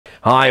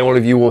Hi all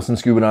of you awesome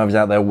scuba divers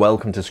out there,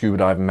 welcome to Scuba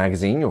Diving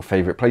Magazine, your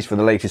favourite place for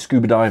the latest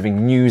scuba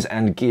diving news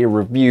and gear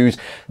reviews.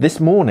 This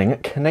morning,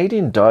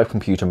 Canadian dive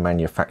computer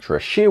manufacturer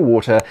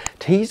Shearwater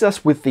teased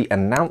us with the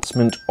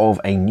announcement of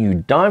a new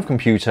dive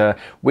computer,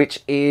 which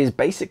is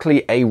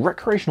basically a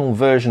recreational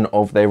version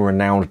of their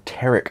renowned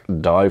Tern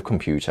dive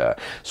computer.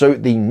 So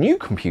the new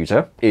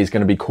computer is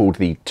going to be called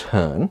the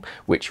Tern,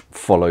 which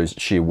follows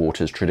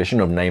Shearwater's tradition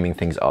of naming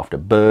things after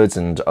birds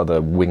and other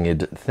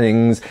winged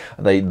things.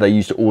 They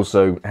used to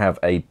also have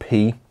a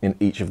P in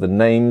each of the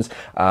names,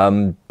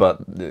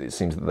 but it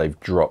seems that they've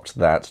dropped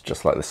that,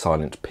 just like the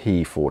silent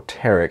P for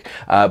Terek.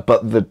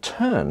 But the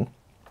Tern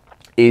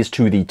is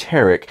to the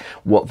Terek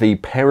what the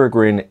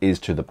Peregrine is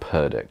to the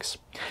Perdix.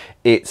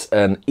 It's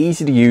an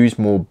easy to use,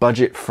 more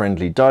budget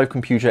friendly dive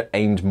computer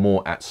aimed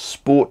more at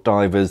sport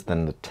divers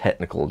than the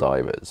technical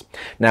divers.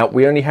 Now,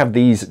 we only have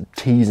these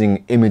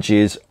teasing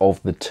images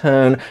of the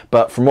Tern,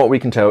 but from what we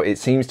can tell, it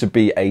seems to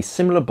be a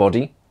similar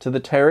body to the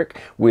Terek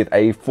with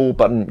a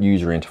 4-button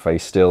user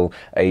interface still,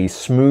 a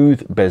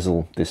smooth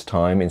bezel this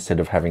time instead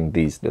of having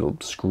these little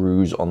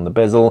screws on the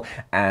bezel,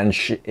 and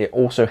it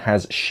also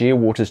has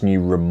Shearwater's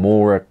new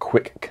Remora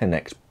Quick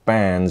Connect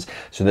bands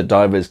so that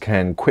divers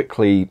can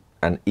quickly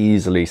and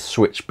easily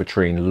switch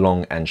between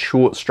long and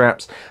short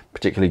straps,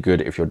 particularly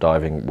good if you're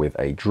diving with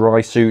a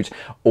dry suit,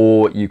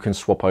 or you can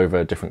swap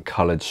over different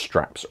colored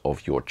straps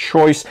of your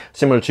choice,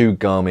 similar to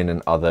Garmin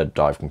and other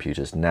dive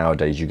computers.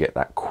 Nowadays you get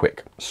that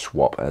quick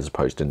swap as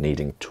opposed to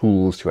needing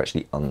tools to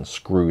actually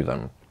unscrew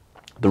them.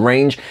 The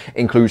range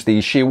includes the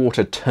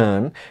Shearwater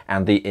Tern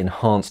and the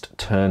enhanced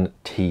Tern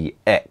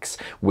TX,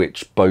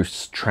 which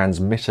boasts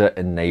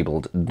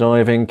transmitter-enabled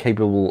diving,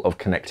 capable of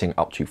connecting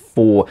up to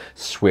 4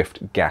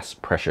 swift gas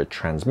pressure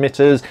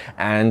transmitters,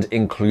 and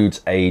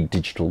includes a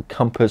digital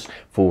compass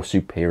for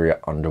superior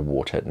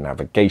underwater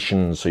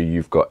navigation. So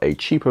you've got a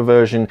cheaper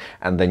version,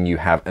 and then you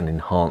have an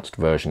enhanced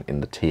version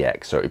in the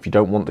TX. So if you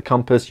don't want the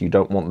compass, you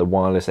don't want the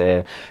wireless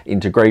air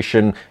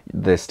integration,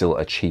 there's still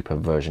a cheaper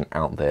version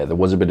out there. There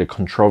was a bit of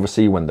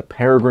controversy when the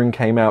Peregrine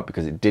came out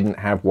because it didn't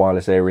have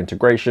wireless air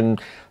integration.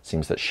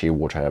 Seems that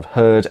Shearwater have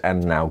heard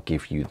and now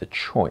give you the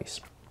choice.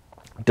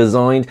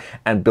 Designed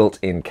and built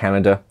in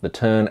Canada, the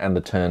Tern and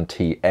the Tern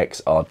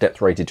TX are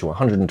depth rated to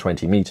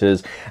 120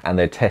 meters, and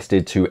they're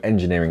tested to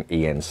engineering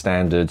EN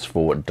standards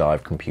for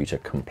dive computer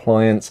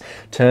compliance.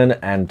 Tern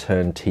and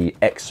Tern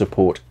TX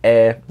support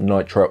air,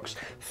 nitrox,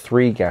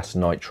 3 gas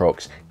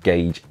nitrox,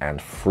 gauge and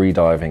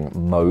freediving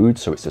mode,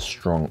 so it's a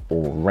strong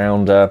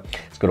all-rounder.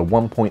 It's got a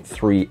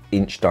 1.3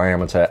 inch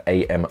diameter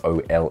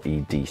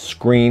AMOLED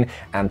screen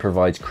and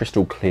provides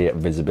crystal clear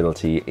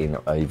visibility in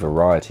a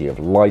variety of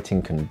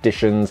lighting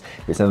conditions.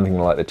 If it's anything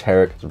like the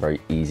Terek, it's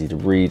very easy to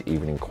read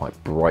even in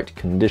quite bright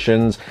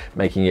conditions,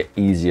 making it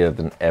easier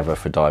than ever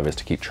for divers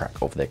to keep track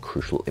of their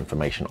crucial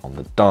information on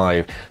the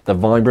dive. The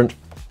vibrant,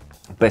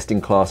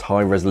 best-in-class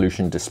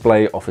high-resolution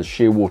display offers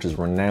Shearwater's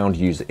renowned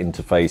user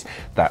interface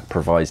that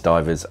provides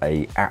divers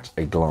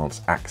at-a-glance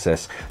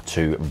access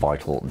to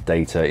vital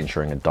data,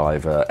 ensuring a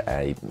diver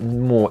a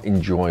more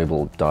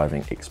enjoyable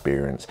diving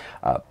experience.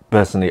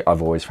 Personally,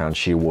 I've always found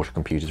Shearwater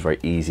computers very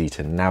easy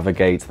to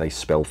navigate. They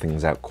spell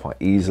things out quite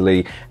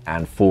easily,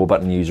 and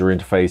 4-button user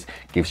interface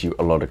gives you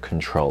a lot of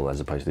control as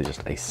opposed to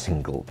just a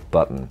single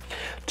button.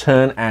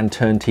 Tern and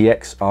Tern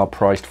TX are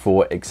priced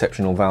for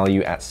exceptional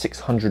value at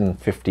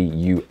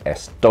 $650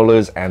 US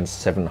and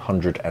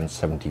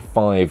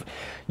 $775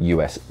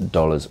 US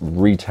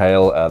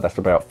retail. That's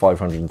about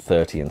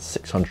 530 and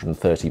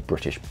 630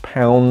 British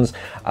pounds,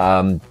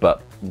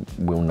 but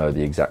we'll know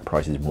the exact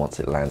prices once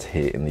it lands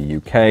here in the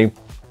UK.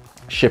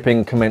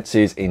 Shipping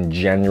commences in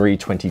January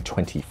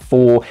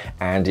 2024,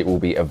 and it will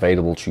be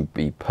available to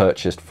be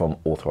purchased from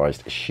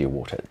authorized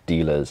Shearwater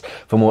dealers.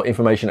 For more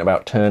information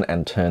about Tern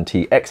and Tern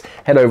TX,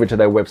 head over to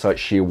their website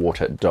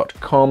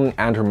shearwater.com,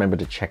 and remember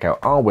to check out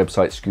our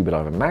website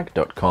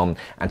scubadivermag.com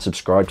and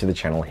subscribe to the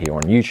channel here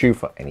on YouTube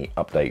for any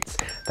updates.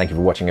 Thank you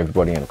for watching,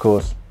 everybody, and of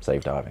course,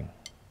 safe diving.